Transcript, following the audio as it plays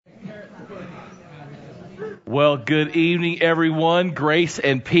Well, good evening, everyone. Grace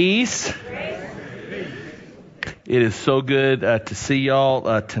and peace. It is so good to see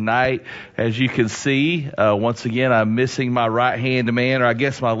y'all tonight. As you can see, once again, I'm missing my right-hand man, or I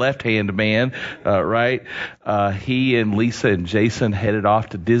guess my left-hand man, right? He and Lisa and Jason headed off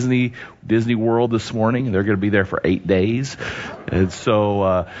to Disney World this morning. They're going to be there for 8 days. And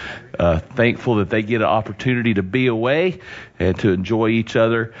so thankful that they get an opportunity to be away and to enjoy each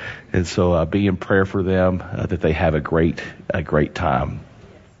other. And so be in prayer for them that they have a great time.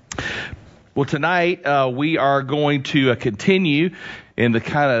 Well, tonight we are going to continue in the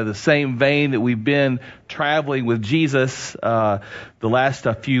kind of the same vein that we've been traveling with Jesus the last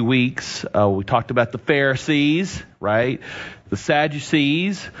few weeks. We talked about the Pharisees, right? The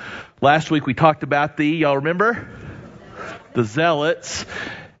Sadducees. Last week we talked about y'all remember? The Zealots.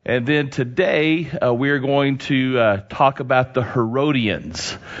 And then today we are going to talk about the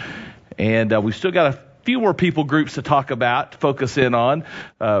Herodians. And we've still got a few more people groups to talk about, to focus in on.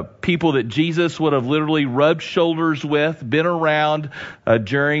 People that Jesus would have literally rubbed shoulders with, been around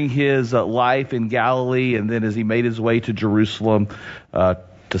during his life in Galilee, and then as he made his way to Jerusalem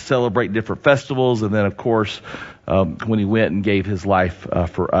to celebrate different festivals, and then, of course, when he went and gave his life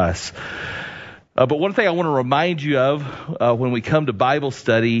for us. But one thing I want to remind you of when we come to Bible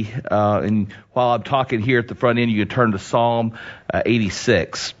study, and while I'm talking here at the front end, you can turn to Psalm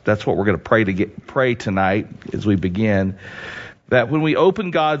 86. That's what we're going to pray tonight as we begin. That when we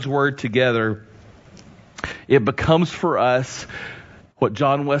open God's Word together, it becomes for us what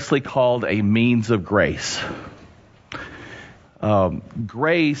John Wesley called a means of grace.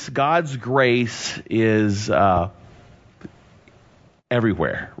 God's grace is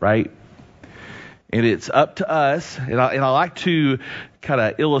everywhere, right? And it's up to us, and I like to kind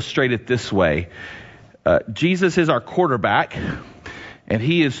of illustrate it this way. Jesus is our quarterback, and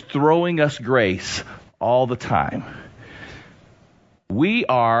he is throwing us grace all the time.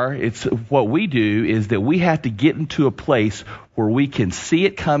 What we do is that we have to get into a place where we can see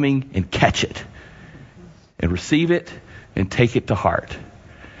it coming and catch it, and receive it, and take it to heart.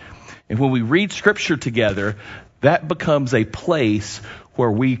 And when we read Scripture together, that becomes a place where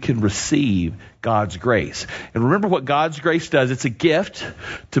we can receive God's grace. And remember what God's grace does. It's a gift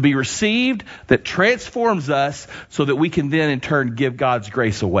to be received that transforms us so that we can then in turn give God's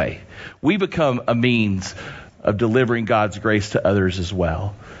grace away. We become a means of delivering God's grace to others as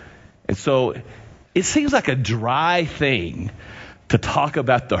well. And so it seems like a dry thing to talk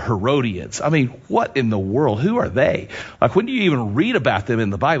about the Herodians. I mean, what in the world? Who are they? Like, when do you even read about them in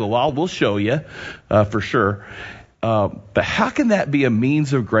the Bible? Well, we'll show you for sure. But how can that be a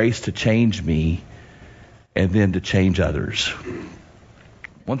means of grace to change me and then to change others?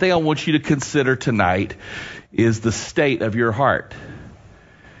 One thing I want you to consider tonight is the state of your heart.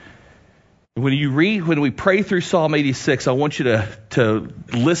 When we pray through Psalm 86, I want you to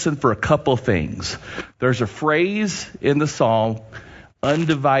listen for a couple things. There's a phrase in the psalm,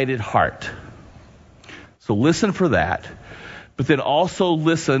 undivided heart. So listen for that. But then also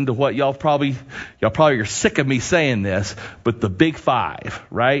listen to what y'all probably are sick of me saying this, but the big five,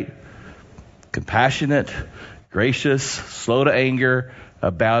 right? Compassionate, gracious, slow to anger,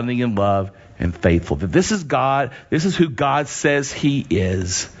 abounding in love, and faithful. That this is God, this is who God says he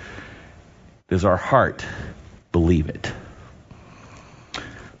is. Does our heart believe it?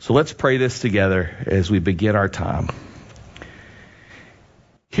 So let's pray this together as we begin our time.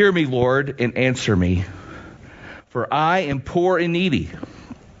 Hear me, Lord, and answer me. For I am poor and needy.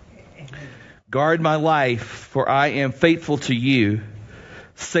 Guard my life, for I am faithful to you.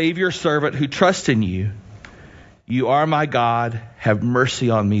 Save your servant who trusts in you. You are my God. Have mercy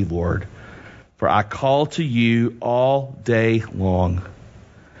on me, Lord, for I call to you all day long.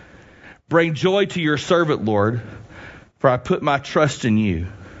 Bring joy to your servant, Lord, for I put my trust in you.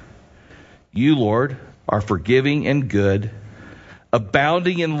 You, Lord, are forgiving and good,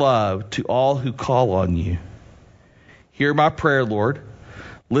 abounding in love to all who call on you. Hear my prayer, Lord.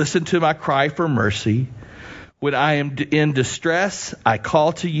 Listen to my cry for mercy. When I am in distress, I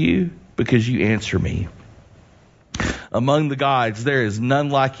call to you because you answer me. Among the gods, there is none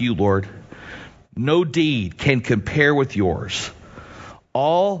like you, Lord. No deed can compare with yours.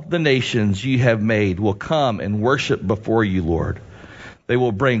 All the nations you have made will come and worship before you, Lord. They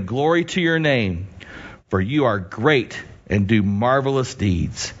will bring glory to your name, for you are great and do marvelous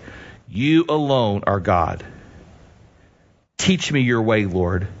deeds. You alone are God. Teach me your way,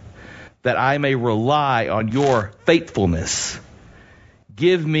 Lord, that I may rely on your faithfulness.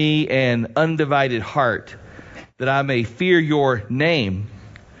 Give me an undivided heart, that I may fear your name.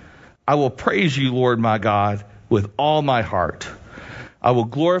 I will praise you, Lord my God, with all my heart. I will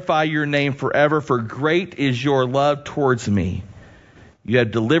glorify your name forever, for great is your love towards me. You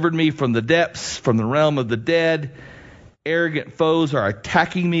have delivered me from the depths, from the realm of the dead. Arrogant foes are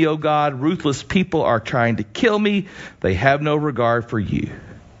attacking me, O God. Ruthless people are trying to kill me. They have no regard for you.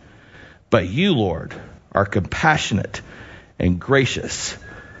 But you, Lord, are compassionate and gracious,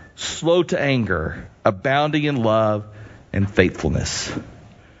 slow to anger, abounding in love and faithfulness.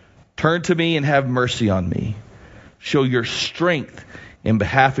 Turn to me and have mercy on me. Show your strength in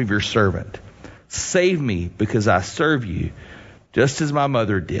behalf of your servant. Save me because I serve you, just as my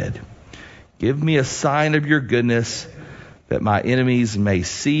mother did. Give me a sign of your goodness, that my enemies may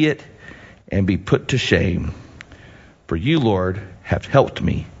see it and be put to shame. For you, Lord, have helped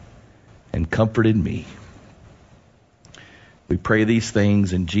me and comforted me. We pray these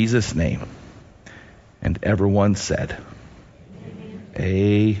things in Jesus' name. And everyone said,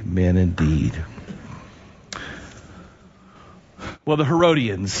 Amen indeed. Well, the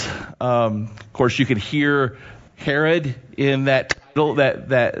Herodians, of course, you could hear Herod in that title,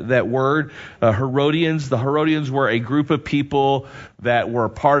 that word, Herodians. The Herodians were a group of people that were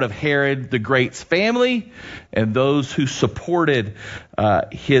part of Herod the Great's family and those who supported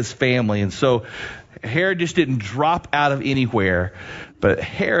his family. And so Herod just didn't drop out of anywhere, but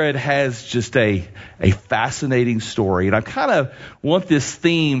Herod has just a fascinating story. And I kind of want this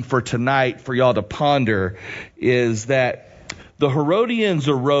theme for tonight for y'all to ponder, is that the Herodians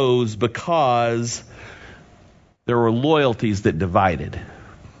arose because there were loyalties that divided.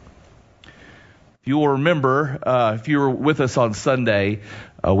 If you will remember, if you were with us on Sunday,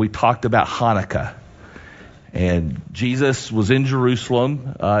 we talked about Hanukkah. And Jesus was in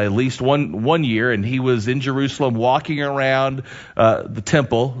Jerusalem at least one year, and he was in Jerusalem walking around the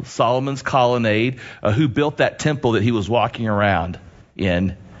temple, Solomon's colonnade. Who built that temple that he was walking around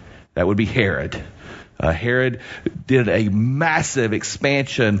in? That would be Herod. Herod did a massive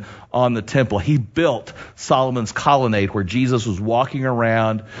expansion on the temple. He built Solomon's colonnade where Jesus was walking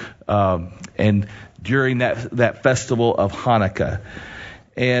around and during that festival of Hanukkah.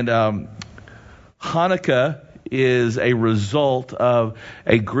 And Hanukkah is a result of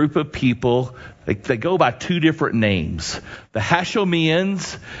a group of people that go by two different names: the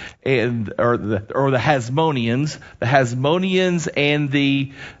Hasmoneans or the Hasmoneans, and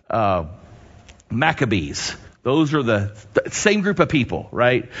the Maccabees. Those are the same group of people,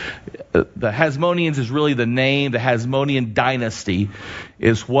 right? The Hasmoneans is really the name. The Hasmonean dynasty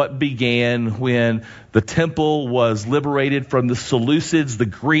is what began when the temple was liberated from the Seleucids, the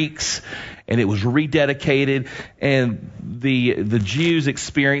Greeks, and it was rededicated. And the Jews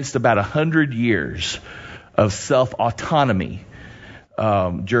experienced about 100 years of self-autonomy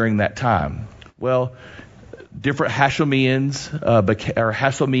during that time. Well, different Hasmoneans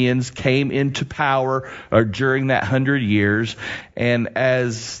came into power during that 100 years. And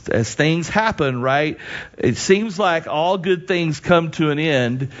as things happen, right, it seems like all good things come to an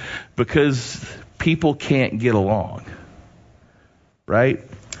end because people can't get along, right?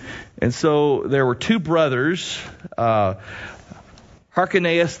 And so there were two brothers,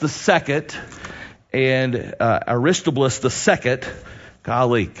 Hyrcanus II and Aristobulus II.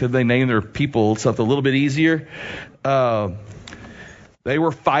 Golly, could they name their people something a little bit easier? They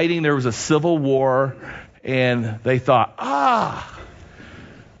were fighting. There was a civil war, and they thought, I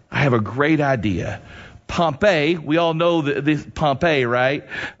have a great idea. Pompey, we all know this Pompey, right?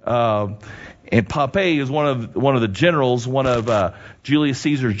 And Pompey is one of the generals, one of Julius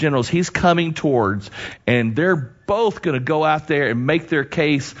Caesar's generals. He's coming towards, and they're both going to go out there and make their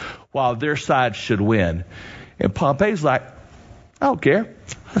case while their side should win. And Pompey's like, I don't care.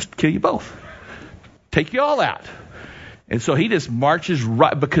 I'll kill you both. Take you all out. And so he just marches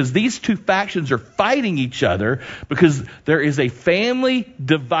right, because these two factions are fighting each other because there is a family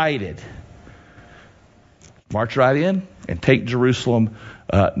divided. March right in and take Jerusalem,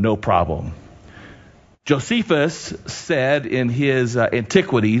 no problem. Josephus said in his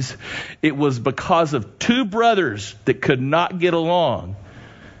Antiquities, it was because of two brothers that could not get along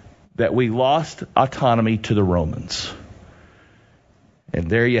that we lost autonomy to the Romans. And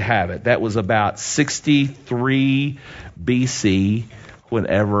there you have it. That was about 63 BC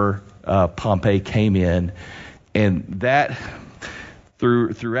whenever Pompey came in. And that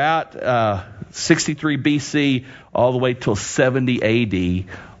throughout 63 BC all the way till 70 AD,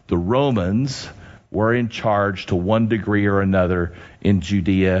 the Romans were in charge to one degree or another in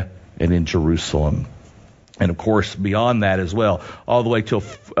Judea and in Jerusalem. And of course, beyond that as well, all the way till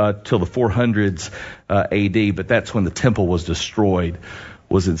the 400s AD. But that's when the temple was destroyed,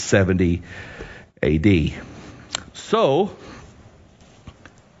 was in 70 AD. So,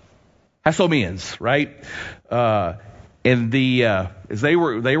 Hasmoneans, right? And as they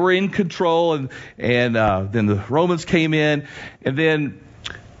were in control, and then the Romans came in, and then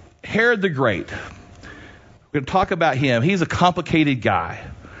Herod the Great. We're going to talk about him. He's a complicated guy.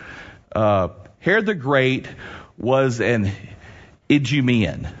 Herod the Great was an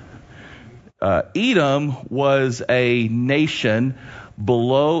Idumean. Edom was a nation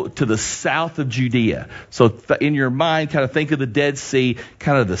below to the south of Judea. So in your mind, kind of think of the Dead Sea,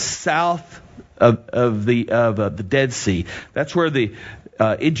 kind of the south of the Dead Sea. That's where the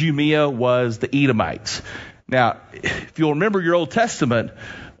Idumea was, the Edomites. Now, if you'll remember your Old Testament,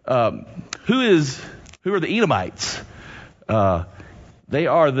 who are the Edomites? They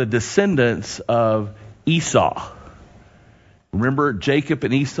are the descendants of Esau. Remember Jacob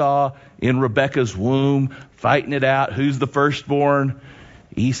and Esau in Rebekah's womb, fighting it out. Who's the firstborn?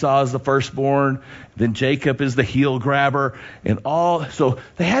 Esau is the firstborn. Then Jacob is the heel grabber. So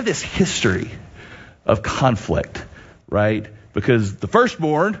they had this history of conflict, right? Because the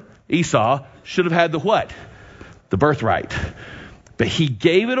firstborn, Esau, should have had the what? The birthright. But he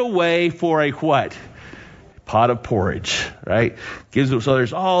gave it away for a what? Pot of porridge, right? So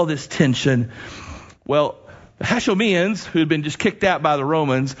there's all this tension. Well, the Hasmoneans, who had been just kicked out by the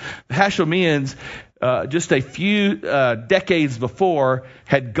Romans, the Hasmoneans, just a few decades before,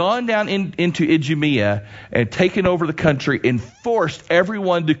 had gone down into Idumea and taken over the country and forced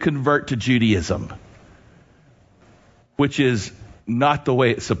everyone to convert to Judaism, which is not the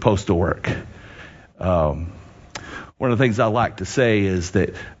way it's supposed to work. One of the things I like to say is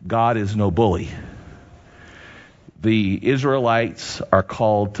that God is no bully. The Israelites are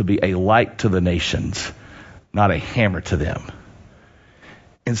called to be a light to the nations, not a hammer to them.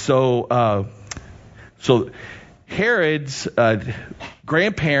 And so Herod's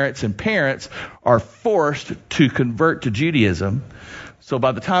grandparents and parents are forced to convert to Judaism. So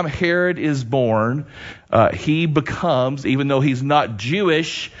by the time Herod is born, he becomes, even though he's not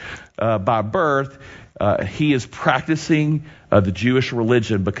Jewish by birth, he is practicing the Jewish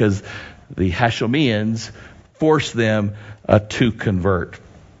religion because the Hasmoneans forced them to convert.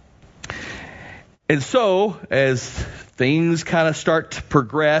 And so, as things kind of start to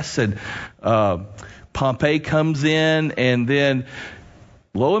progress, and Pompey comes in, and then,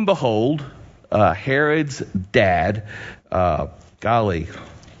 lo and behold, Herod's dad, trying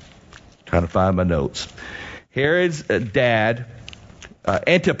to find my notes. Herod's dad,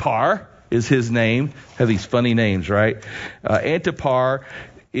 Antipas is his name. Have these funny names, right? Antipas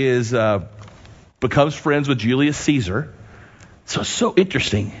becomes friends with Julius Caesar. So it's so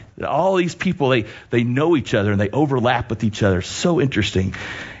interesting. All these people, they know each other and they overlap with each other. So interesting.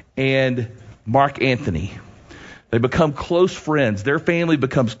 And Mark Antony. They become close friends. Their family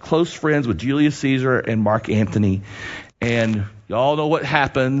becomes close friends with Julius Caesar and Mark Antony. And you all know what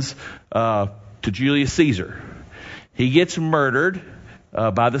happens to Julius Caesar. He gets murdered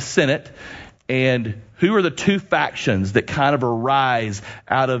by the Senate. And who are the two factions that kind of arise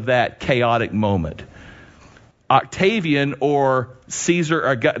out of that chaotic moment? Octavian, or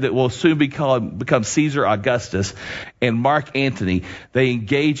Caesar, that will soon become Caesar Augustus, and Mark Antony. They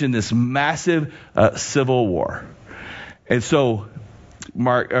engage in this massive civil war. And so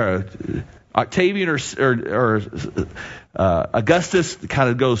Octavian or Augustus kind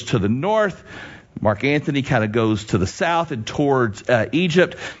of goes to the north. Mark Antony kind of goes to the south and towards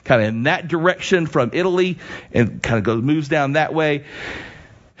Egypt, kind of in that direction from Italy, and kind of moves down that way.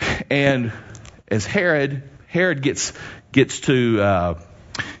 And as Herod gets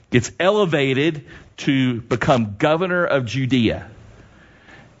elevated to become governor of Judea,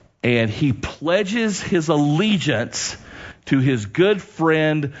 and he pledges his allegiance to his good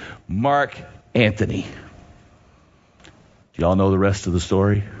friend Mark Antony. Do y'all know the rest of the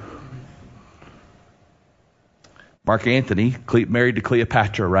story? Mark Antony, married to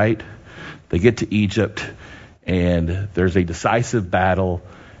Cleopatra, right? They get to Egypt, and there's a decisive battle,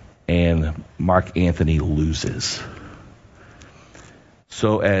 and Mark Antony loses.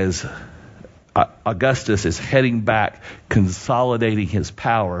 So as Augustus is heading back, consolidating his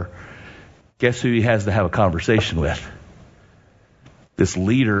power, guess who he has to have a conversation with? This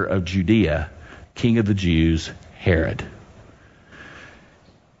leader of Judea, king of the Jews, Herod.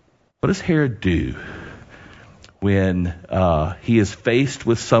 What does Herod do when he is faced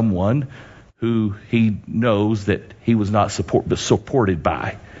with someone who he knows that he was not supported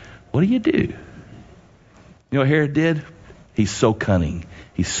by? What do? You know what Herod did? He's so cunning.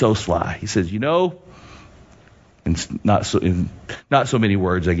 He's so sly. He says, in not so many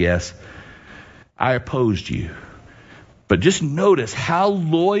words, I guess, I opposed you. But just notice how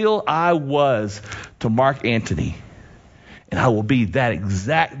loyal I was to Mark Antony. And I will be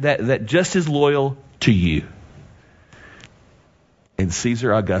that just as loyal to you. And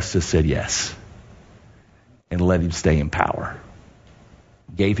Caesar Augustus said yes and let him stay in power.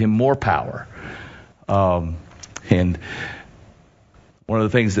 Gave him more power. And one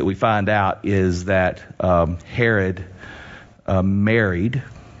of the things that we find out is that Herod married,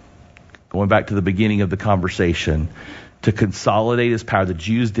 going back to the beginning of the conversation, to consolidate his power. The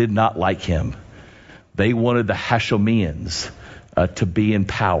Jews did not like him. They wanted the Hasmoneans to be in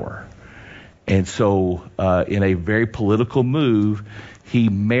power. And so in a very political move, he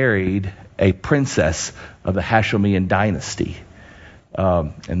married a princess of the Hasmonean dynasty.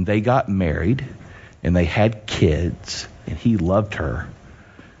 And they got married, and they had kids, and he loved her.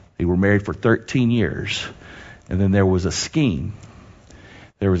 They were married for 13 years. And then there was a scheme.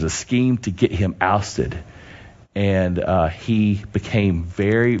 There was a scheme to get him ousted. And he became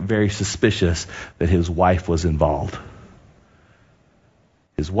very, very suspicious that his wife was involved.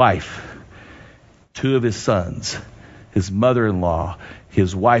 His wife, 2 of his sons, his mother-in-law,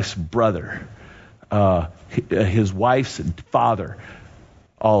 his wife's brother, his wife's father,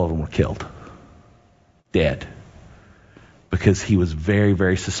 all of them were killed. Dead. Because he was very,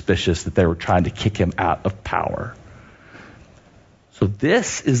 very suspicious that they were trying to kick him out of power. So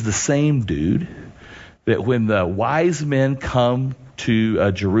this is the same dude that when the wise men come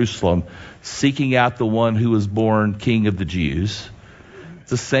to Jerusalem seeking out the one who was born king of the Jews,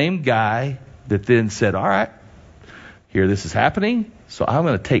 it's the same guy that then said, all right, here this is happening, so I'm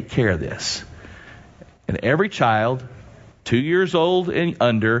going to take care of this. And every child, 2 years old and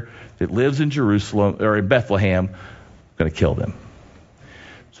under, that lives in Jerusalem or in Bethlehem, I'm going to kill them.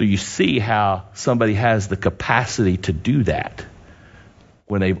 So you see how somebody has the capacity to do that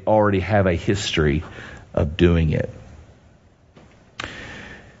when they already have a history of doing it.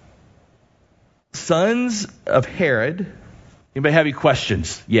 Sons of Herod. Anybody have any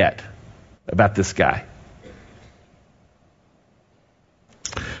questions yet about this guy?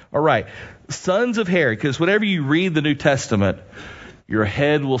 All right. Sons of Herod, because whenever you read the New Testament, your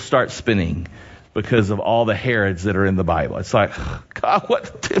head will start spinning because of all the Herods that are in the Bible. It's like, God,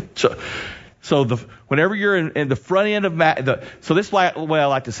 what? So whenever you're in the front end of so this is what I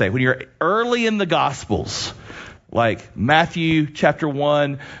like to say. When you're early in the Gospels, like Matthew chapter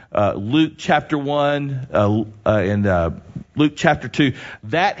 1, Luke chapter 1, and Luke chapter 2,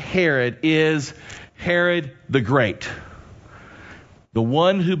 that Herod is Herod the Great. The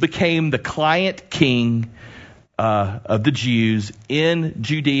one who became the client king of the Jews in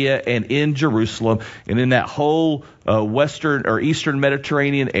Judea and in Jerusalem and in that whole western or eastern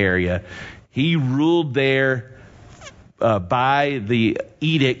Mediterranean area. He ruled there by the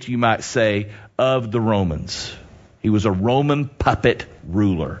edict, you might say, of the Romans. He was a Roman puppet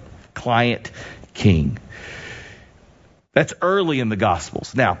ruler, client king. That's early in the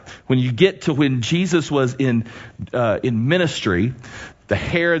Gospels. Now, when you get to when Jesus was in ministry, the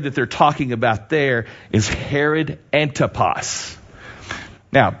Herod that they're talking about there is Herod Antipas.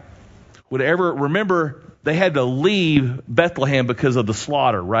 Now, remember, they had to leave Bethlehem because of the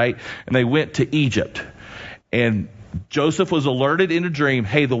slaughter, right? And they went to Egypt. And Joseph was alerted in a dream,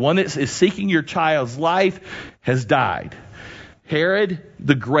 hey, the one that is seeking your child's life has died. Herod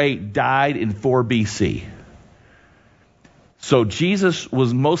the Great died in 4 BC. So Jesus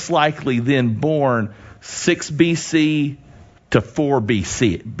was most likely then born 6 BC to 4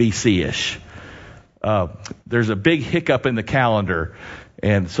 BC-ish. There's a big hiccup in the calendar,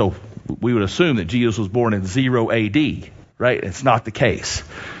 and so we would assume that Jesus was born in 0 AD, right? It's not the case.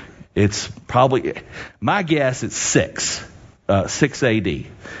 It's probably, my guess, it's 6 AD. 6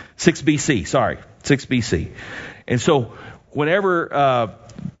 BC, sorry, 6 BC. And so whenever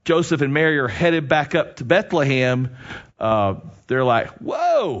Joseph and Mary are headed back up to Bethlehem, they're like,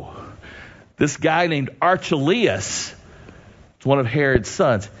 whoa, this guy named Archelaus is one of Herod's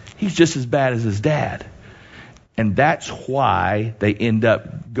sons. He's just as bad as his dad. And that's why they end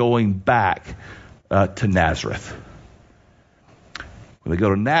up going back to Nazareth. When they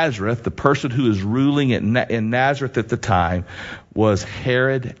go to Nazareth, the person who is ruling in Nazareth at the time was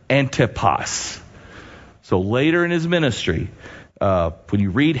Herod Antipas. So later in his ministry, when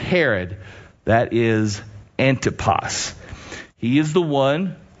you read Herod, that is Antipas. He is the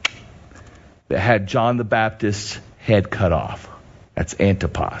one that had John the Baptist's head cut off. That's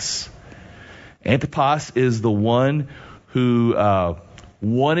Antipas. Antipas is the one who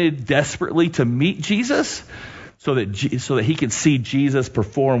wanted desperately to meet Jesus so that he could see Jesus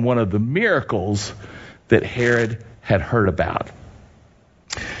perform one of the miracles that Herod had heard about.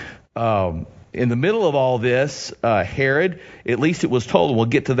 In the middle of all this, Herod, at least it was told, and we'll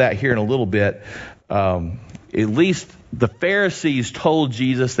get to that here in a little bit, at least the Pharisees told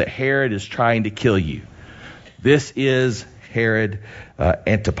Jesus that Herod is trying to kill you. This is Herod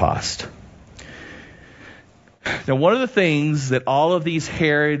Antipas. Now, one of the things that all of these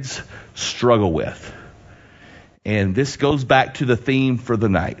Herods struggle with, and this goes back to the theme for the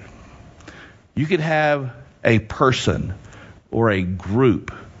night, you could have a person or a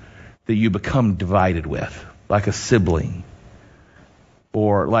group that you become divided with, like a sibling,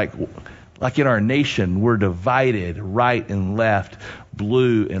 or like in our nation, we're divided right and left,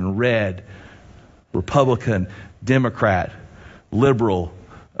 blue and red, Republican, Democrat, liberal,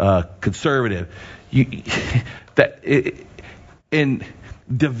 conservative. In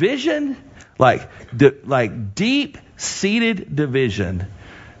division, like deep-seated division,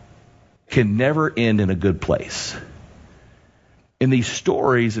 can never end in a good place. In these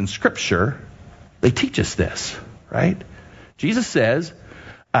stories in Scripture, they teach us this, right? Jesus says,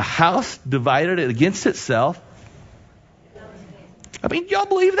 a house divided against itself. I mean, y'all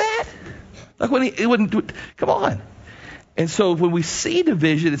believe that? Like when it wouldn't, come on. And so when we see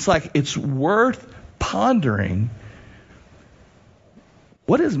division, it's like it's worth pondering.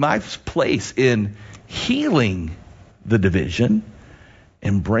 What is my place in healing the division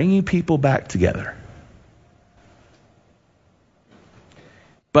and bringing people back together?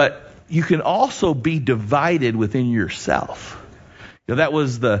 But you can also be divided within yourself. You know, that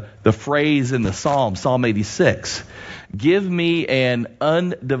was the phrase in the Psalm 86. Give me an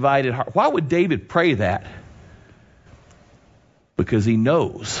undivided heart. Why would David pray that? Because he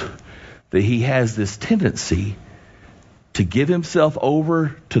knows that he has this tendency to give himself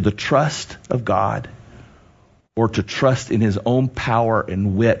over to the trust of God or to trust in his own power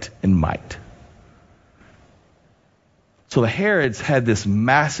and wit and might. So the Herods had this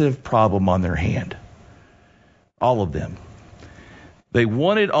massive problem on their hand. All of them. They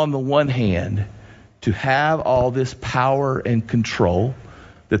wanted, on the one hand, to have all this power and control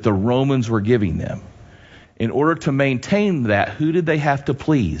that the Romans were giving them. In order to maintain that, who did they have to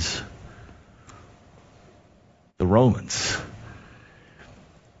please? The Romans.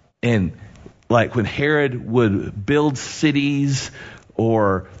 And like when Herod would build cities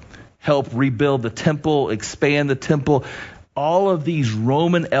or help rebuild the temple, expand the temple, all of these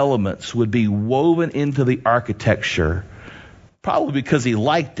Roman elements would be woven into the architecture, probably because he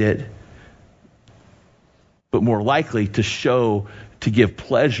liked it, but more likely to give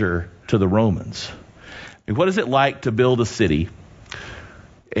pleasure to the Romans. And what is it like to build a city,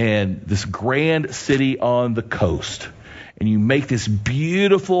 and this grand city on the coast, and you make this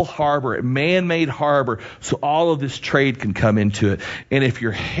beautiful harbor, a man-made harbor, so all of this trade can come into it. And if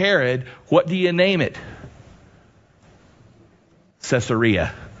you're Herod, what do you name it?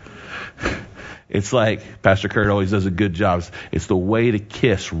 Caesarea. It's like, Pastor Kurt always does a good job. It's the way to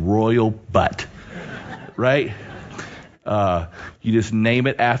kiss royal butt, right? You just name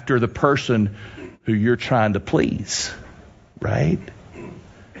it after the person who you're trying to please, right?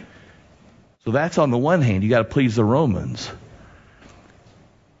 So that's on the one hand, you got to please the Romans.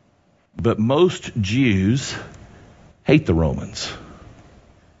 But most Jews hate the Romans.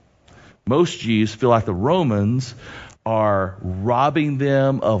 Most Jews feel like the Romans are robbing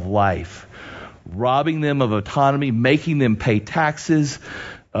them of life, robbing them of autonomy, making them pay taxes.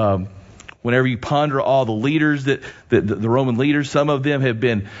 Whenever you ponder all the leaders the Roman leaders, some of them have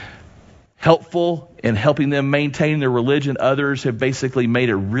been helpful in helping them maintain their religion. Others have basically made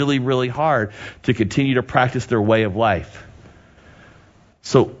it really, really hard to continue to practice their way of life.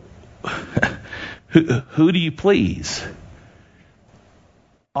 So who do you please?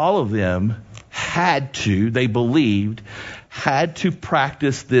 All of them they believed, had to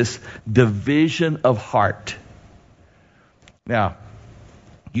practice this division of heart. Now,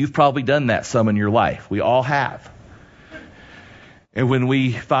 you've probably done that some in your life. We all have. And when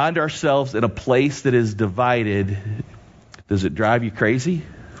we find ourselves in a place that is divided, does it drive you crazy?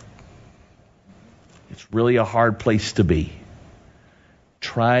 It's really a hard place to be.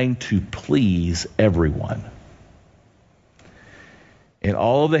 Trying to please everyone. And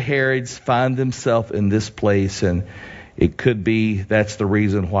all of the Herods find themselves in this place, and it could be that's the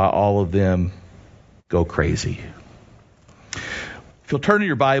reason why all of them go crazy. If you'll turn to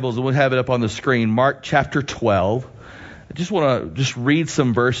your Bibles, and we'll have it up on the screen, Mark chapter 12. I just want to read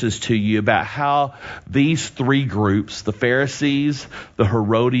some verses to you about how these three groups, the Pharisees, the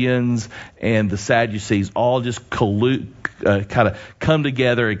Herodians, and the Sadducees, all just kind of come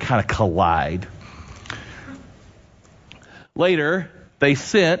together and kind of collide. Later, they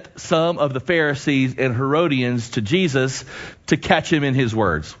sent some of the Pharisees and Herodians to Jesus to catch him in his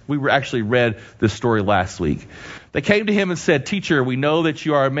words. We actually read this story last week. They came to him and said, "Teacher, we know that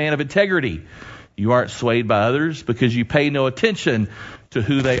you are a man of integrity. You aren't swayed by others because you pay no attention to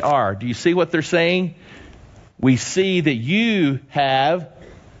who they are." Do you see what they're saying? we see that you have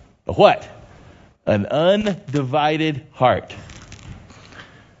a what? An undivided heart.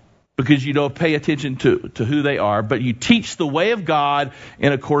 Because you don't pay attention to who they are, but you teach the way of God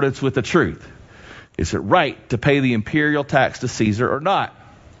in accordance with the truth. Is it right to pay the imperial tax to Caesar or not?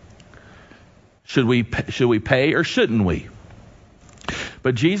 Should we pay or shouldn't we?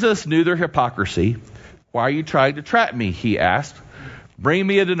 But Jesus knew their hypocrisy. Why are you trying to trap me? He asked. Bring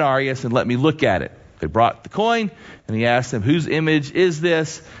me a denarius and let me look at it. They brought the coin, and he asked them, whose image is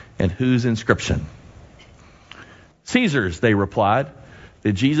this and whose inscription? Caesar's, they replied.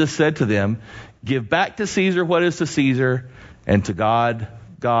 Then Jesus said to them, give back to Caesar what is to Caesar, and to God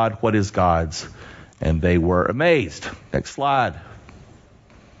what is God's. And they were amazed. Next slide.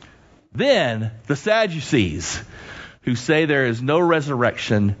 Then the Sadducees, who say there is no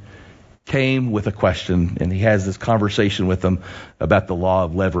resurrection, came with a question, and he has this conversation with them about the law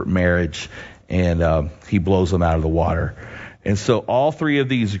of levirate marriage, and he blows them out of the water. And so all three of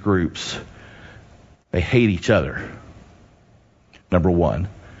these groups, they hate each other, number one.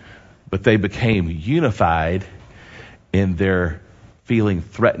 But they became unified in their feeling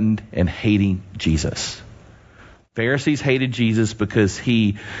threatened and hating Jesus. Pharisees hated Jesus because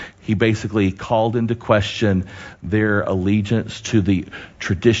he basically called into question their allegiance to the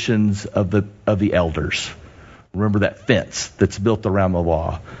traditions of the elders. Remember that fence that's built around the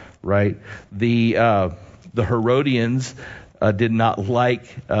law, right? The Herodians did not like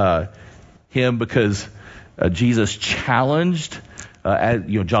him because Jesus challenged,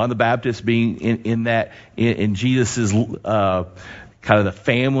 John the Baptist being in Jesus's kind of the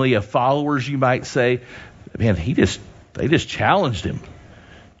family of followers, you might say. Man, they just challenged him.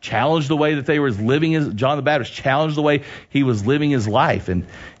 Challenged the way that they were living. John the Baptist challenged the way he was living his life, and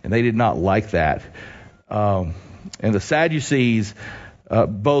they did not like that. And the Sadducees,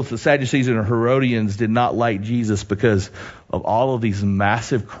 both the Sadducees and the Herodians, did not like Jesus because of all of these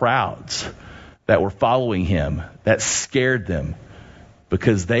massive crowds that were following him. That scared them,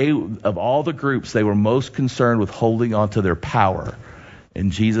 because of all the groups, they were most concerned with holding on to their power,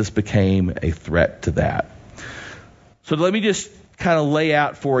 and Jesus became a threat to that. So let me just kind of lay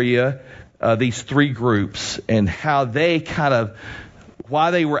out for you these three groups and how they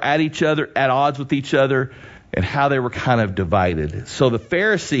why they were at odds with each other, and how they were kind of divided. So the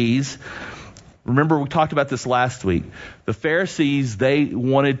Pharisees, remember we talked about this last week. The Pharisees, they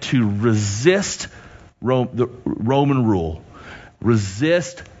wanted to resist the Roman rule,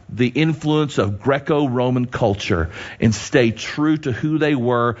 resist the influence of Greco-Roman culture, and stay true to who they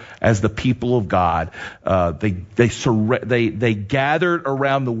were as the people of God. They gathered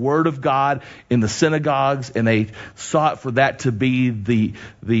around the Word of God in the synagogues, and they sought for that to be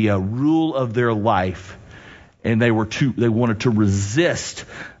the rule of their life. And they wanted to resist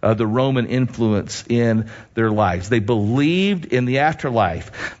the Roman influence in their lives. They believed in the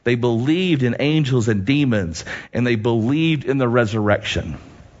afterlife. They believed in angels and demons, and they believed in the resurrection.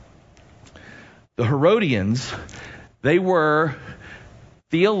 The Herodians, they were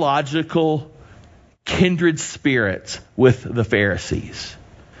theological kindred spirits with the Pharisees.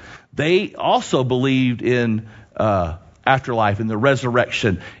 They also believed in afterlife, in the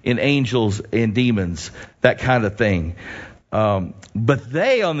resurrection, in angels and demons, that kind of thing. But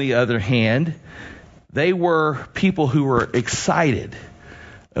they, on the other hand, they were people who were excited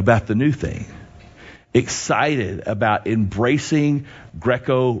about the new thing, excited about embracing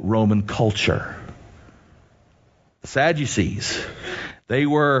Greco-Roman culture. The Sadducees, they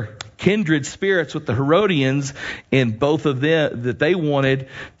were kindred spirits with the Herodians, in both of them that they wanted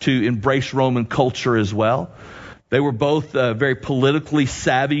to embrace Roman culture as well. They were both very politically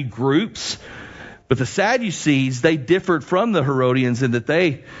savvy groups. But the Sadducees, they differed from the Herodians in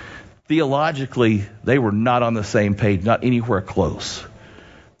that theologically, they were not on the same page, not anywhere close.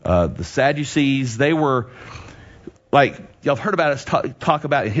 The Sadducees, they were like, y'all have heard about us talk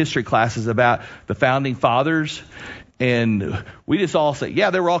about in history classes about the founding fathers. And we just all say, yeah,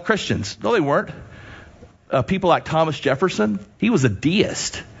 they were all Christians. No, they weren't. People like Thomas Jefferson, he was a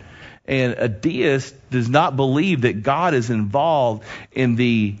deist. And a deist does not believe that God is involved in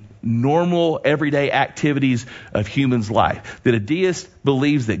the normal, everyday activities of humans' life. That a deist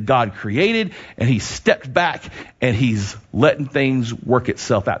believes that God created, and he stepped back, and he's letting things work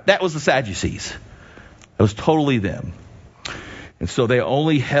itself out. That was the Sadducees. That was totally them. And so they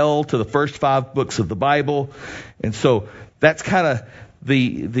only held to the first 5 books of the Bible. And so that's kind of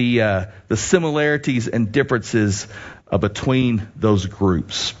the similarities and differences between those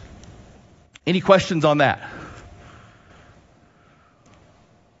groups. Any questions on that?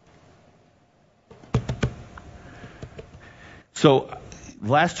 So,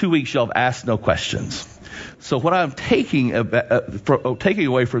 the last 2 weeks, y'all have asked no questions. So what I'm taking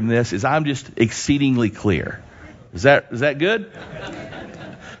away from this is I'm just exceedingly clear. Is that good?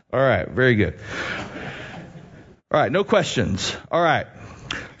 All right, very good. All right, no questions. All right.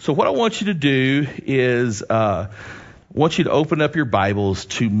 So what I want you to do is I want you to open up your Bibles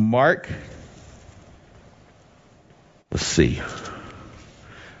to Mark. Let's see.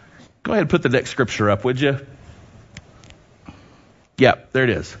 Go ahead and put the next scripture up, would you? Yep, there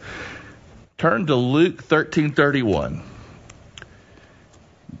it is. Turn to Luke 13:31.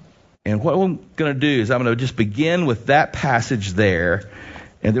 And what I'm going to do is I'm going to just begin with that passage there,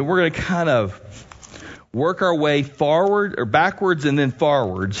 and then we're going to kind of work our way forward or backwards and then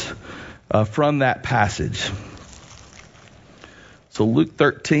forwards from that passage. So Luke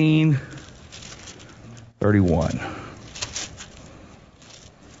 13:31.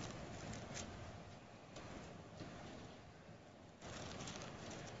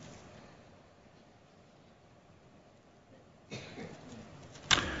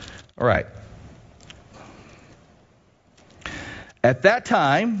 All right. At that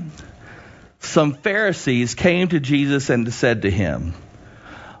time, some Pharisees came to Jesus and said to him,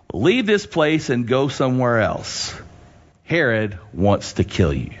 "Leave this place and go somewhere else. Herod wants to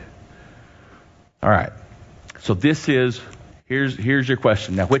kill you." All right. So here's your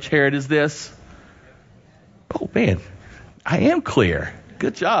question. Now, which Herod is this? Oh, man, I am clear.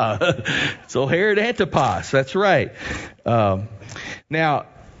 Good job. So Herod Antipas. That's right. Now,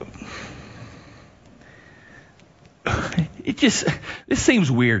 this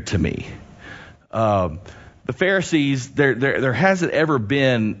seems weird to me. The Pharisees, there hasn't ever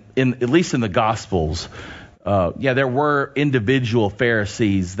been, at least in the Gospels, there were individual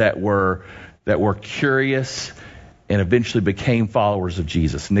Pharisees that were curious and eventually became followers of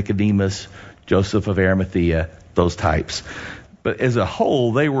Jesus. Nicodemus, Joseph of Arimathea, those types. But as a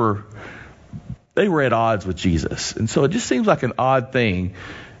whole, they were at odds with Jesus. And so it just seems like an odd thing.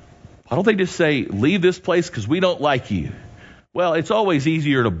 Why don't they just say, "Leave this place because we don't like you"? Well, it's always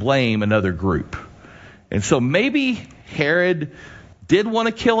easier to blame another group. And so maybe Herod did want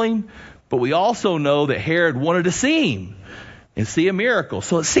to kill him, but we also know that Herod wanted to see him and see a miracle.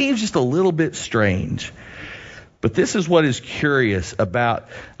 So it seems just a little bit strange. But this is what is curious about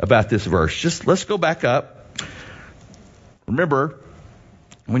this verse. Just let's go back up. Remember,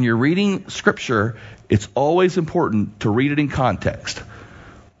 when you're reading Scripture, it's always important to read it in context.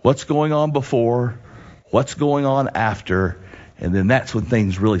 What's going on before, what's going on after, and then that's when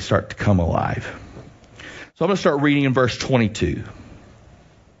things really start to come alive. So I'm going to start reading in verse 22.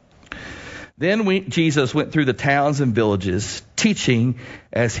 Then Jesus went through the towns and villages, teaching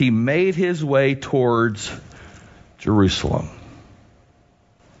as he made his way towards Jerusalem.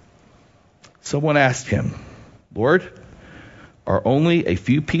 Someone asked him, "Lord, are only a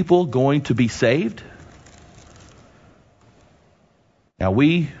few people going to be saved?" Now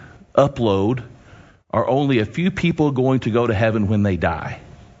we upload, "Are only a few people going to go to heaven when they die?"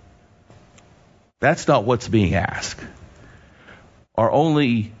 That's not what's being asked. Are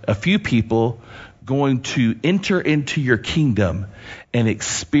only a few people going to enter into your kingdom and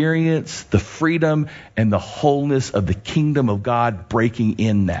experience the freedom and the wholeness of the kingdom of God breaking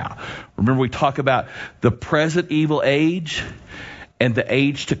in now? Remember, we talk about the present evil age and the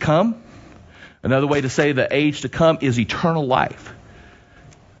age to come. Another way to say the age to come is eternal life.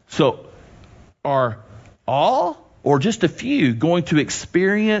 So are all or just a few going to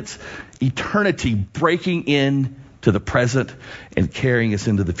experience eternity breaking in to the present and carrying us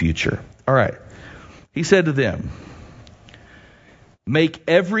into the future? All right. He said to them, "Make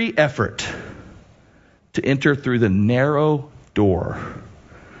every effort to enter through the narrow door.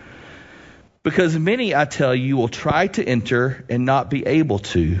 Because many, I tell you, will try to enter and not be able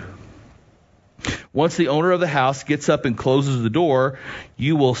to. Once the owner of the house gets up and closes the door,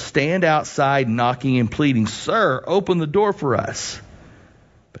 you will stand outside knocking and pleading, 'Sir, open the door for us.'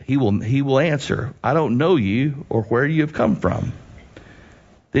 But he will answer, 'I don't know you or where you have come from.'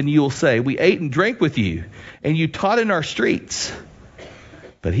 Then you will say, 'We ate and drank with you, and you taught in our streets.'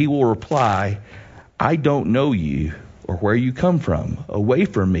 But he will reply, 'I don't know you or where you come from. Away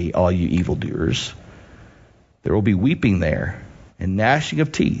from me, all you evildoers.' There will be weeping there and gnashing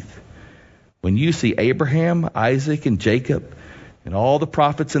of teeth when you see Abraham, Isaac, and Jacob, and all the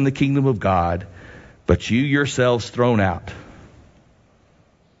prophets in the kingdom of God, but you yourselves thrown out.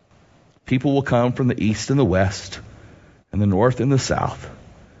 People will come from the east and the west, and the north and the south,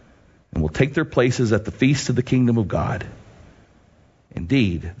 and will take their places at the feast of the kingdom of God.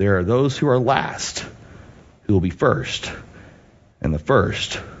 Indeed, there are those who are last who will be first, and the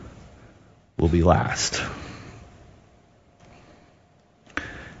first will be last."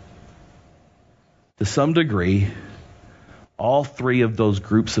 to some degree, all three of those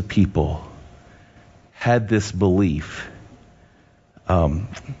groups of people had this belief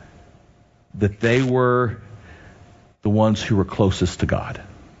that they were the ones who were closest to God.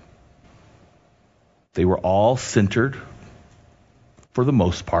 They were all centered, for the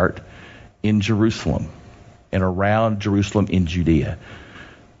most part, in Jerusalem and around Jerusalem in Judea.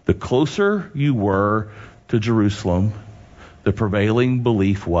 The closer you were to Jerusalem, the prevailing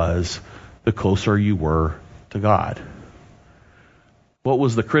belief was the closer you were to God. What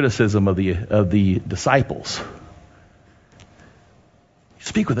was the criticism of the disciples? You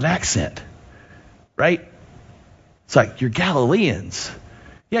speak with an accent, right? It's like, you're Galileans.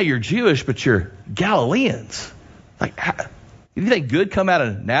 Yeah, you're Jewish, but you're Galileans. Like, you think good come out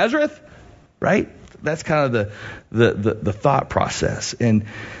of Nazareth? Right? That's kind of the thought process. And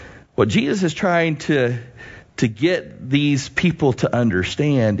what Jesus is trying to get these people to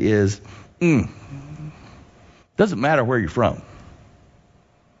understand is, doesn't matter where you're from.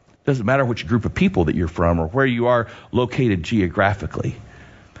 Doesn't matter which group of people that you're from or where you are located geographically.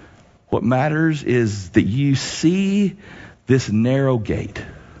 What matters is that you see this narrow gate,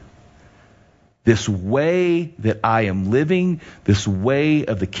 this way that I am living, this way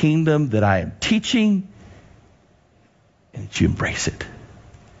of the kingdom that I am teaching, and that you embrace it.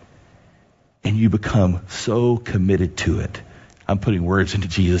 And you become so committed to it. I'm putting words into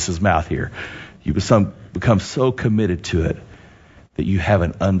Jesus' mouth here. You become so committed to it that you have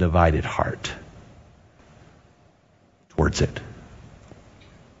an undivided heart towards it.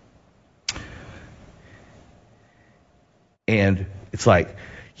 And it's like,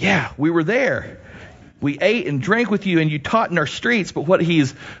 yeah, we were there. We ate and drank with you and you taught in our streets. But what he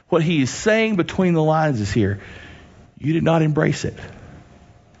is saying between the lines is here, you did not embrace it.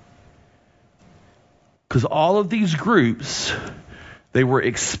 Because all of these groups, they were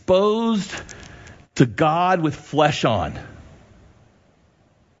exposed to God with flesh on.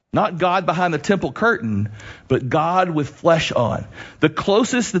 Not God behind the temple curtain, but God with flesh on. The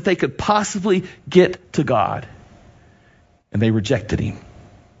closest that they could possibly get to God. And they rejected him.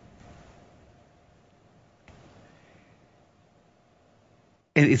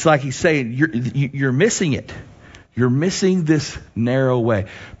 And it's like he's saying, you're missing it. You're missing this narrow way.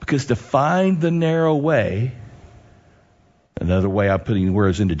 Because to find the narrow way, another way I'm putting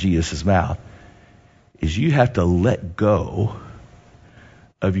words into Jesus' mouth, is you have to let go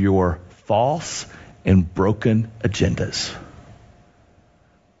of your false and broken agendas.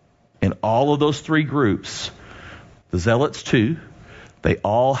 And all of those three groups, the Zealots too, they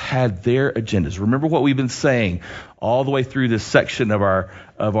all had their agendas. Remember what we've been saying all the way through this section of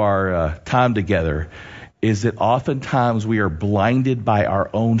our time together, is that oftentimes we are blinded by our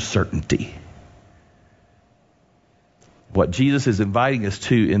own certainty. What Jesus is inviting us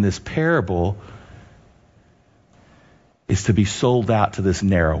to in this parable is to be sold out to this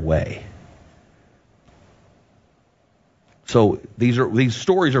narrow way. So these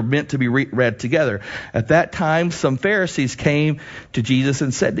stories are meant to be read together. At that time, some Pharisees came to Jesus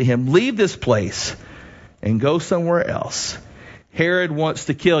and said to him, "Leave this place and go somewhere else. Herod wants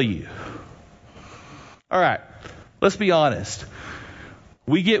to kill you." All right, let's be honest.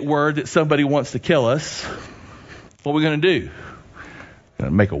 We get word that somebody wants to kill us. What are we going to do?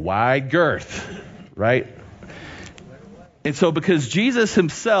 Going to make a wide girth, right? And so because Jesus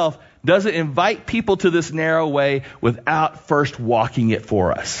himself doesn't invite people to this narrow way without first walking it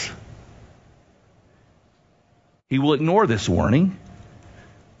for us. He will ignore this warning,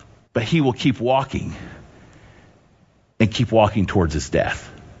 but he will keep walking and keep walking towards his death.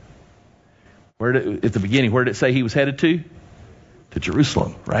 At the beginning, where did it say he was headed to? To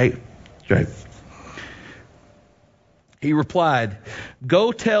Jerusalem, right? Right. He replied,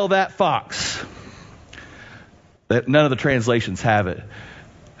 "Go tell that fox." None of the translations have it.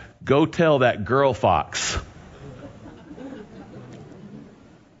 Go tell that girl fox.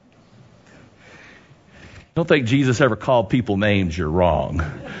 Don't think Jesus ever called people names. You're wrong.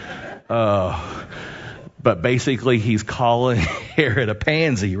 But basically, he's calling Herod a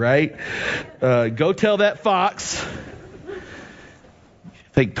pansy, right? Go tell that fox.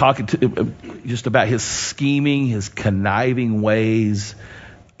 I think talking to just about his scheming, his conniving ways,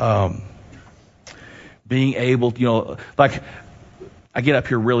 being able, like I get up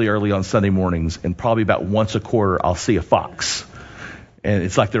here really early on Sunday mornings, and probably about once a quarter I'll see a fox. And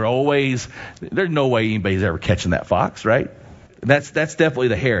it's like there's no way anybody's ever catching that fox, right? And that's definitely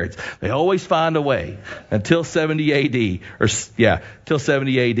the Herods. They always find a way until 70 AD, till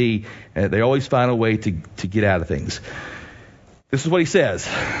 70 AD, they always find a way to get out of things. This is what he says: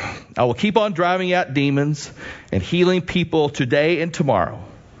 "I will keep on driving out demons and healing people today and tomorrow,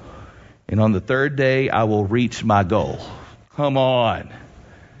 and on the third day I will reach my goal. Come on.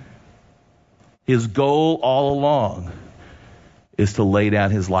 His goal all along is to lay down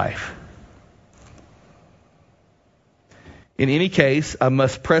his life. In any case, I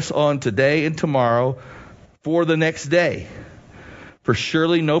must press on today and tomorrow for the next day. For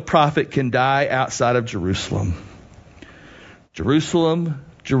surely no prophet can die outside of Jerusalem. Jerusalem,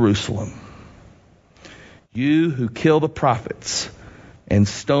 Jerusalem, you who kill the prophets and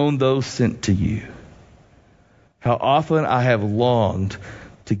stone those sent to you. How often I have longed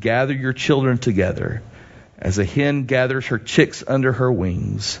to gather your children together as a hen gathers her chicks under her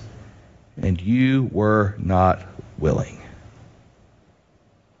wings, and you were not willing.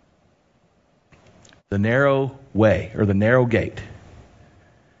 The narrow way, or the narrow gate,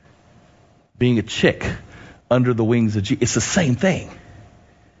 being a chick under the wings of Jesus, it's the same thing,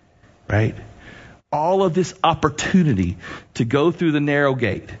 right? All of this opportunity to go through the narrow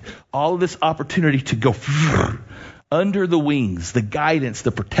gate, all of this opportunity to go under the wings, the guidance,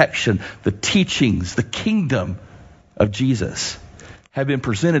 the protection, the teachings, the kingdom of Jesus have been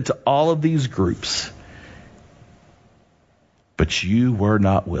presented to all of these groups. But you were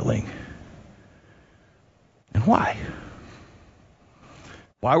not willing. And why?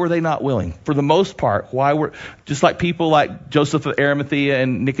 Why were they not willing? For the most part, just like people like Joseph of Arimathea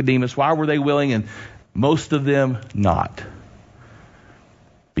and Nicodemus, why were they willing and most of them not?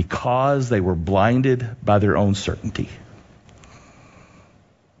 Because they were blinded by their own certainty.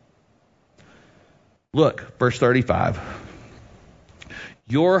 Look, verse 35.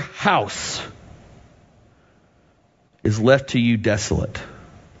 Your house is left to you desolate.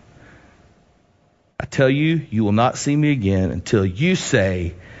 I tell you, you will not see me again until you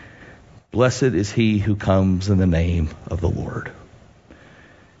say, blessed is he who comes in the name of the Lord.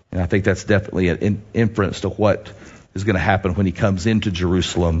 And I think that's definitely an inference to what is going to happen when he comes into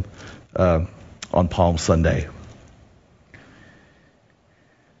Jerusalem on Palm Sunday.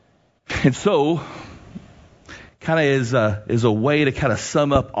 And so, kind of is a way to kind of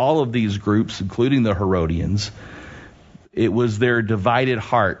sum up all of these groups, including the Herodians. It was their divided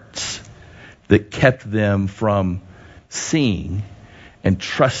hearts that kept them from seeing and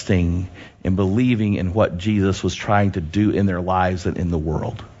trusting and believing in what Jesus was trying to do in their lives and in the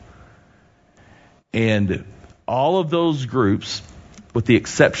world. And all of those groups, with the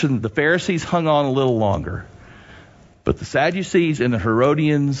exception, the Pharisees hung on a little longer. But the Sadducees and the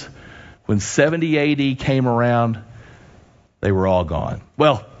Herodians, when 70 AD came around, they were all gone.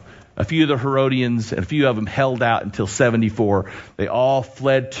 Well, a few of the Herodians and a few of them held out until 74. They all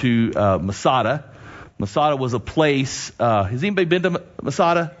fled to Masada. Masada was a place. Has anybody been to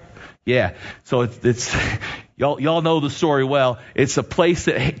Masada? Yeah. So it's y'all know the story well. It's a place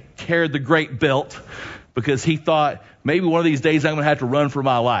that Herod the Great built because he thought maybe one of these days I'm going to have to run for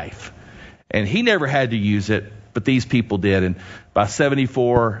my life. And he never had to use it, but these people did. And by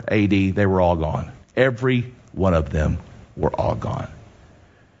 74 AD, they were all gone. Every one of them were all gone.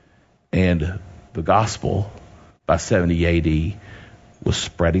 And the gospel, by 70 AD, was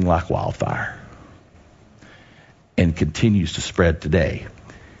spreading like wildfire and continues to spread today.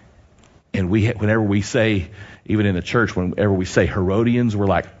 And whenever we say, even in the church, whenever we say Herodians, we're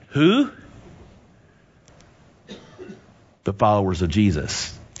like, who? The followers of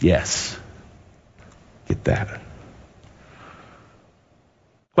Jesus. Yes. Get that.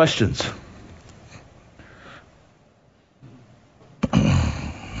 Questions?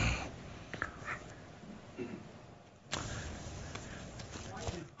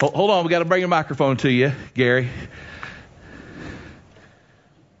 Hold on, we got to bring a microphone to you, Gary.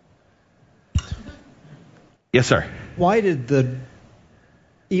 Yes, sir. Why did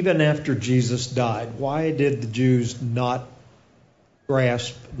even after Jesus died, why did the Jews not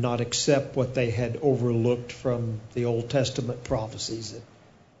grasp, not accept what they had overlooked from the Old Testament prophecies?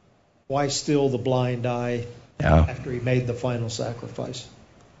 Why still the blind eye after he made the final sacrifice?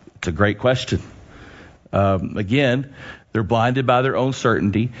 It's a great question. Again, they're blinded by their own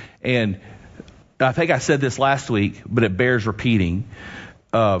certainty. And I think I said this last week, but it bears repeating.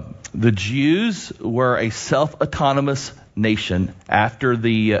 The Jews were a self-autonomous nation after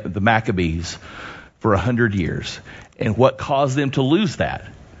the Maccabees for 100 years. And what caused them to lose that?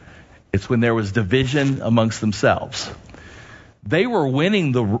 It's when there was division amongst themselves. They were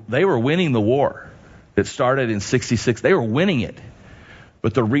winning the war that started in 66. They were winning it.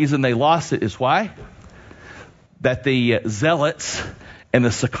 But the reason they lost it is why? That the Zealots and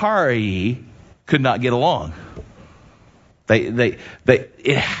the Sicarii could not get along.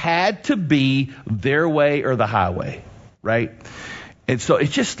 It had to be their way or the highway, right? And so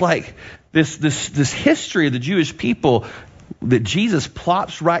it's just like this history of the Jewish people that Jesus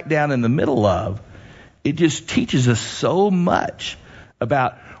plops right down in the middle of, it just teaches us so much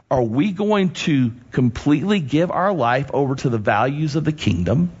about, are we going to completely give our life over to the values of the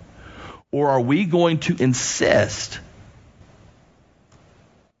kingdom, or are we going to insist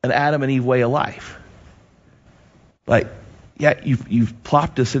an Adam and Eve way of life? Like, yeah, you've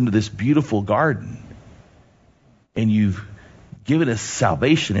plopped us into this beautiful garden, and you've given us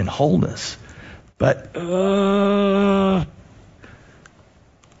salvation and wholeness, but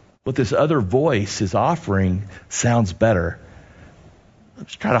what this other voice is offering sounds better.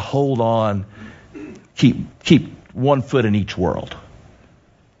 Let's try to hold on, keep one foot in each world.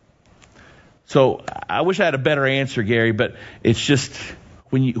 So I wish I had a better answer, Gary, but it's just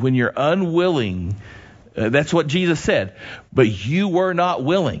when you're unwilling, that's what Jesus said. But you were not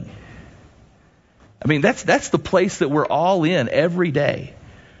willing. I mean, that's the place that we're all in every day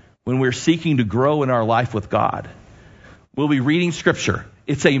when we're seeking to grow in our life with God. We'll be reading Scripture.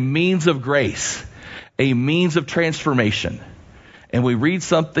 It's a means of grace, a means of transformation. And we read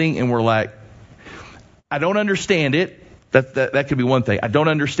something and we're like, I don't understand it. That could be one thing. I don't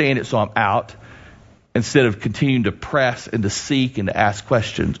understand it, so I'm out. Instead of continuing to press and to seek and to ask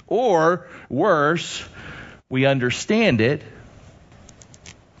questions. Or worse, we understand it,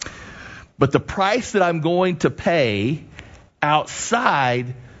 but the price that I'm going to pay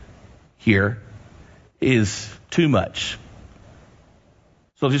outside here is too much.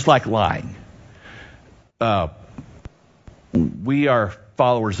 So just like lying. We are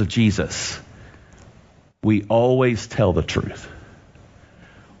followers of Jesus. We always tell the truth.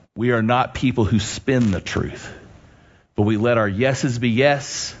 We are not people who spin the truth, but we let our yeses be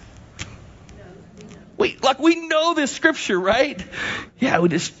yes. We know this scripture, right? Yeah,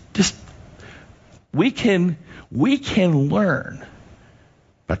 we can learn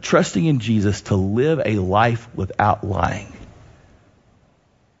by trusting in Jesus to live a life without lying.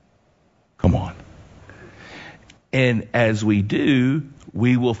 Come on. And as we do,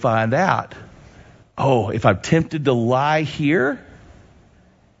 we will find out, if I'm tempted to lie here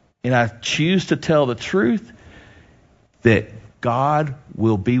and I choose to tell the truth, that God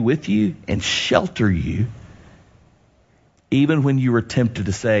will be with you and shelter you even when you were tempted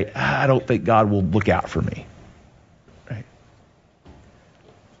to say, I don't think God will look out for me.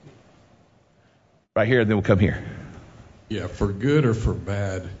 Right here, and then we'll come here. Yeah, for good or for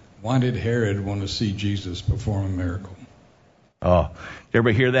bad, why did Herod want to see Jesus perform a miracle? Oh, did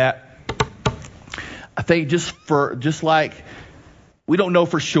everybody hear that? I think just like we don't know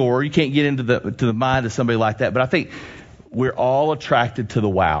for sure, you can't get into the mind of somebody like that, but I think we're all attracted to the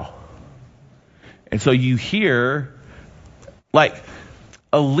wow. And so you hear, like,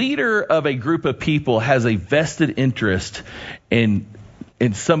 a leader of a group of people has a vested interest in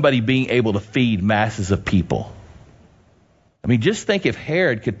somebody being able to feed masses of people. I mean, just think if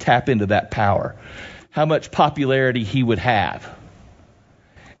Herod could tap into that power, how much popularity he would have.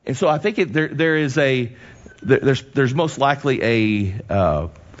 And so I think there's most likely a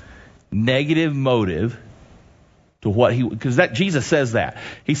negative motive to what because that Jesus says that.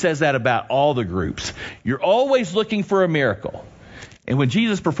 He says that about all the groups. You're always looking for a miracle. And when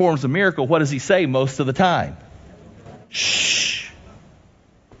Jesus performs a miracle, what does he say most of the time? Shh.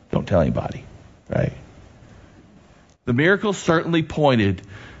 Don't tell anybody, right? The miracle certainly pointed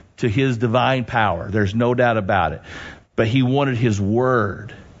to his divine power. There's no doubt about it. But he wanted his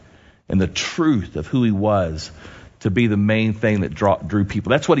word and the truth of who he was to be the main thing that drew people.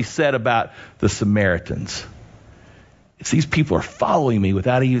 That's what he said about the Samaritans. It's these people are following me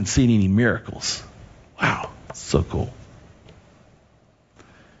without even seeing any miracles. Wow, that's so cool.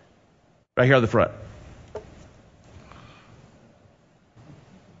 Right here on the front.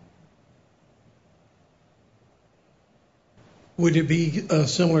 Would it be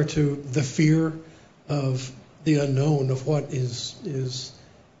similar to the fear of the unknown of what is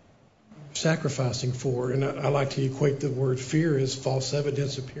sacrificing for? And I like to equate the word fear as false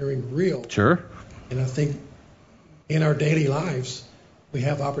evidence appearing real. Sure. And I think in our daily lives, we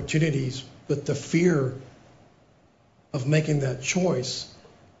have opportunities, but the fear of making that choice.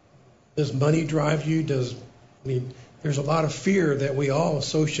 Does money drive you? There's a lot of fear that we all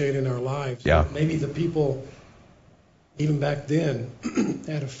associate in our lives. Yeah. Maybe the people, even back then,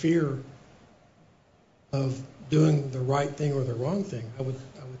 had a fear of doing the right thing or the wrong thing. I would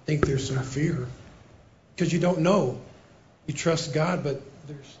think there's some fear because you don't know. You trust God, but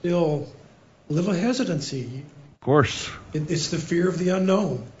there's still a little hesitancy. Of course. It's the fear of the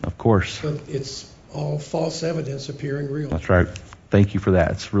unknown. Of course. But it's all false evidence appearing real. That's right. Thank you for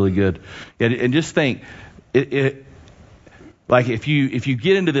that. It's really good. And just think, it like if you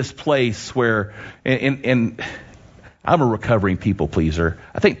get into this place where, and I'm a recovering people pleaser.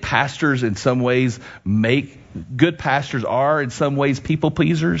 I think pastors in some ways good pastors are in some ways people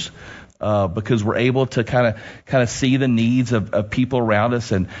pleasers, because we're able to kind of see the needs of people around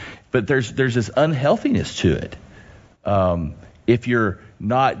us. But there's this unhealthiness to it. If you're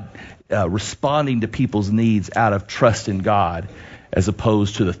not responding to people's needs out of trust in God, as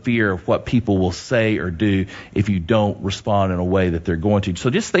opposed to the fear of what people will say or do if you don't respond in a way that they're going to. So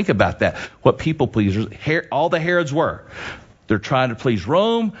just think about that. What people pleasers, all the Herods were. They're trying to please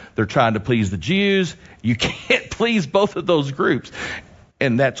Rome. They're trying to please the Jews. You can't please both of those groups.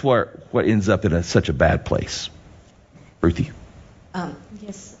 And that's what ends up in such a bad place. Ruthie?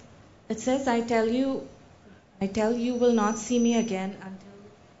 Yes. It says, I tell you will not see me again until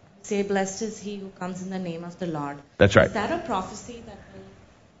say, blessed is he who comes in the name of the Lord. That's right. Is that a prophecy that will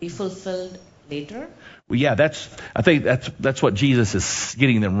be fulfilled later? Well, yeah, I think that's what Jesus is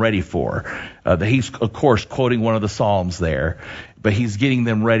getting them ready for. He's, of course, quoting one of the Psalms there, but he's getting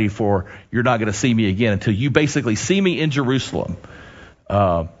them ready for, you're not going to see me again until you basically see me in Jerusalem.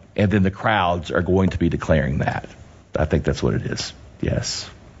 And then the crowds are going to be declaring that. I think that's what it is. Yes.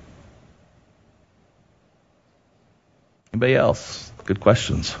 Anybody else? Good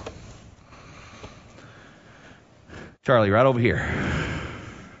questions. Charlie, right over here.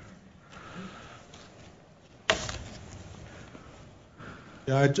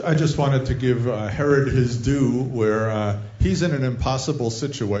 Yeah, I just wanted to give Herod his due, where he's in an impossible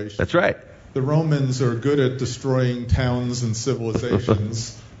situation. That's right. The Romans are good at destroying towns and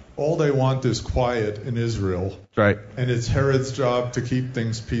civilizations. All they want is quiet in Israel. That's right. And it's Herod's job to keep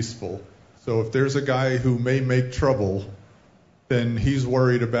things peaceful. So if there's a guy who may make trouble, then he's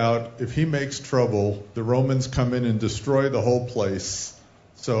worried about if he makes trouble, the Romans come in and destroy the whole place.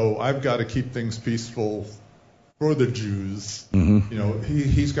 So I've got to keep things peaceful for the Jews. Mm-hmm. You know,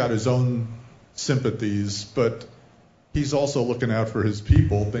 he's got his own sympathies, but he's also looking out for his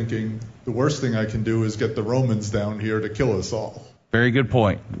people, thinking the worst thing I can do is get the Romans down here to kill us all. Very good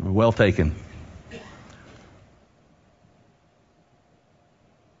point. Well taken.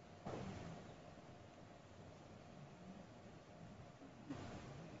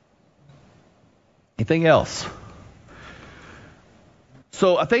 Anything else?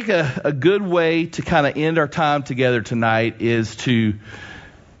 So I think a good way to kind of end our time together tonight is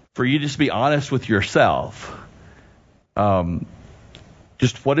for you just to be honest with yourself.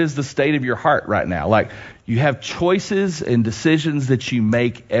 Just what is the state of your heart right now? Like, you have choices and decisions that you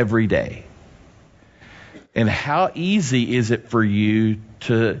make every day. And how easy is it for you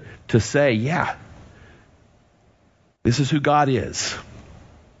to say, yeah, this is who God is.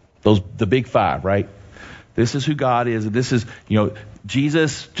 The big five, right? This is who God is. And this is,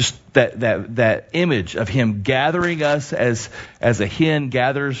 Jesus, just that image of him gathering us as a hen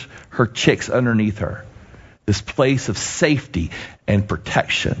gathers her chicks underneath her. This place of safety and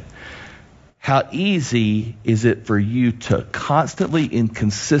protection. How easy is it for you to constantly and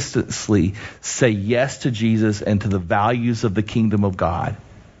consistently say yes to Jesus and to the values of the kingdom of God?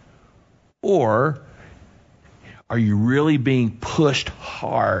 Or are you really being pushed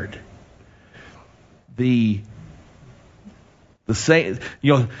hard? The same,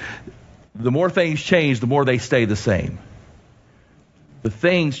 the more things change, the more they stay the same. The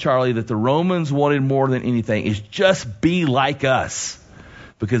things, Charlie, that the Romans wanted more than anything is just be like us,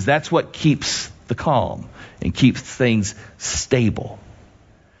 because that's what keeps the calm and keeps things stable.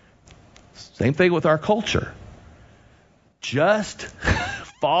 Same thing with our culture. Just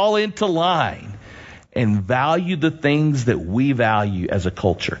fall into line and value the things that we value as a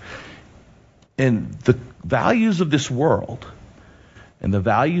culture. And the values of this world and the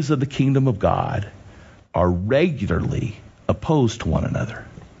values of the kingdom of God are regularly opposed to one another.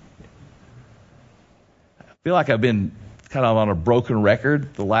 I feel like I've been kind of on a broken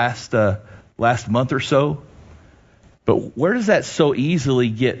record the last month or so. But where does that so easily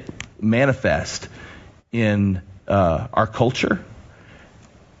get manifest in our culture?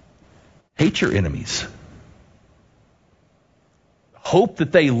 Hate your enemies. Hope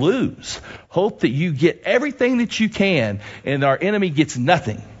that they lose. Hope that you get everything that you can and our enemy gets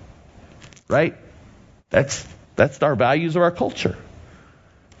nothing. Right? That's our values of our culture.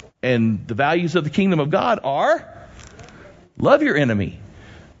 And the values of the kingdom of God are love your enemy.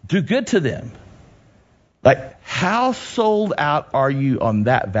 Do good to them. Like, how sold out are you on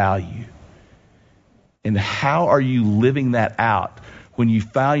that value? And how are you living that out when you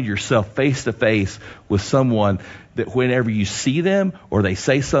find yourself face to face with someone that whenever you see them or they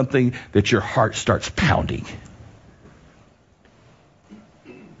say something, that your heart starts pounding?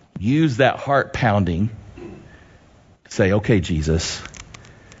 Use that heart pounding. Say, okay, Jesus,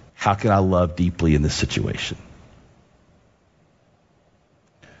 how can I love deeply in this situation?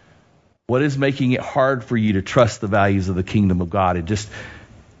 What is making it hard for you to trust the values of the kingdom of God? And just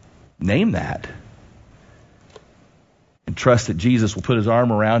name that. And trust that Jesus will put his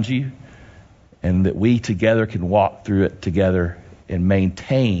arm around you and that we together can walk through it together and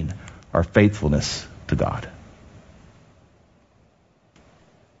maintain our faithfulness to God.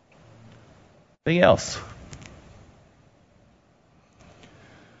 Anything else?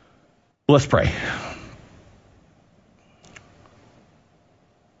 Let's pray.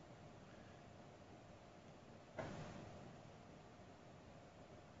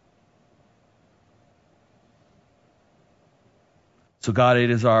 So God, it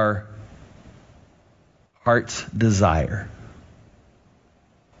is our heart's desire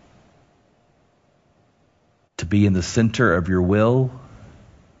to be in the center of your will,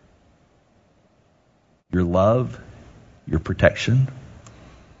 your love, your protection.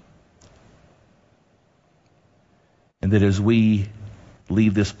 And that as we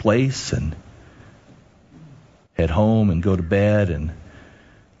leave this place and head home and go to bed, and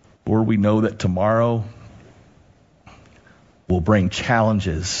Lord, we know that tomorrow will bring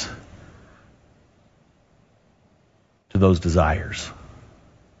challenges to those desires.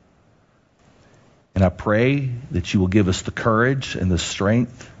 And I pray that you will give us the courage and the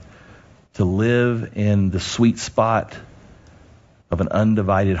strength to live in the sweet spot of an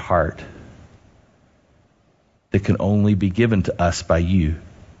undivided heart that can only be given to us by you.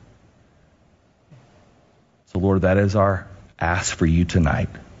 So Lord, that is our ask for you tonight.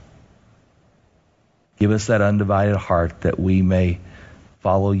 Give us that undivided heart that we may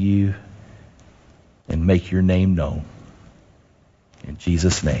follow you and make your name known. In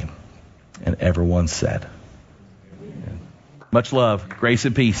Jesus' name. And everyone said. Amen. Much love, grace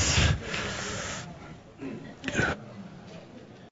and peace.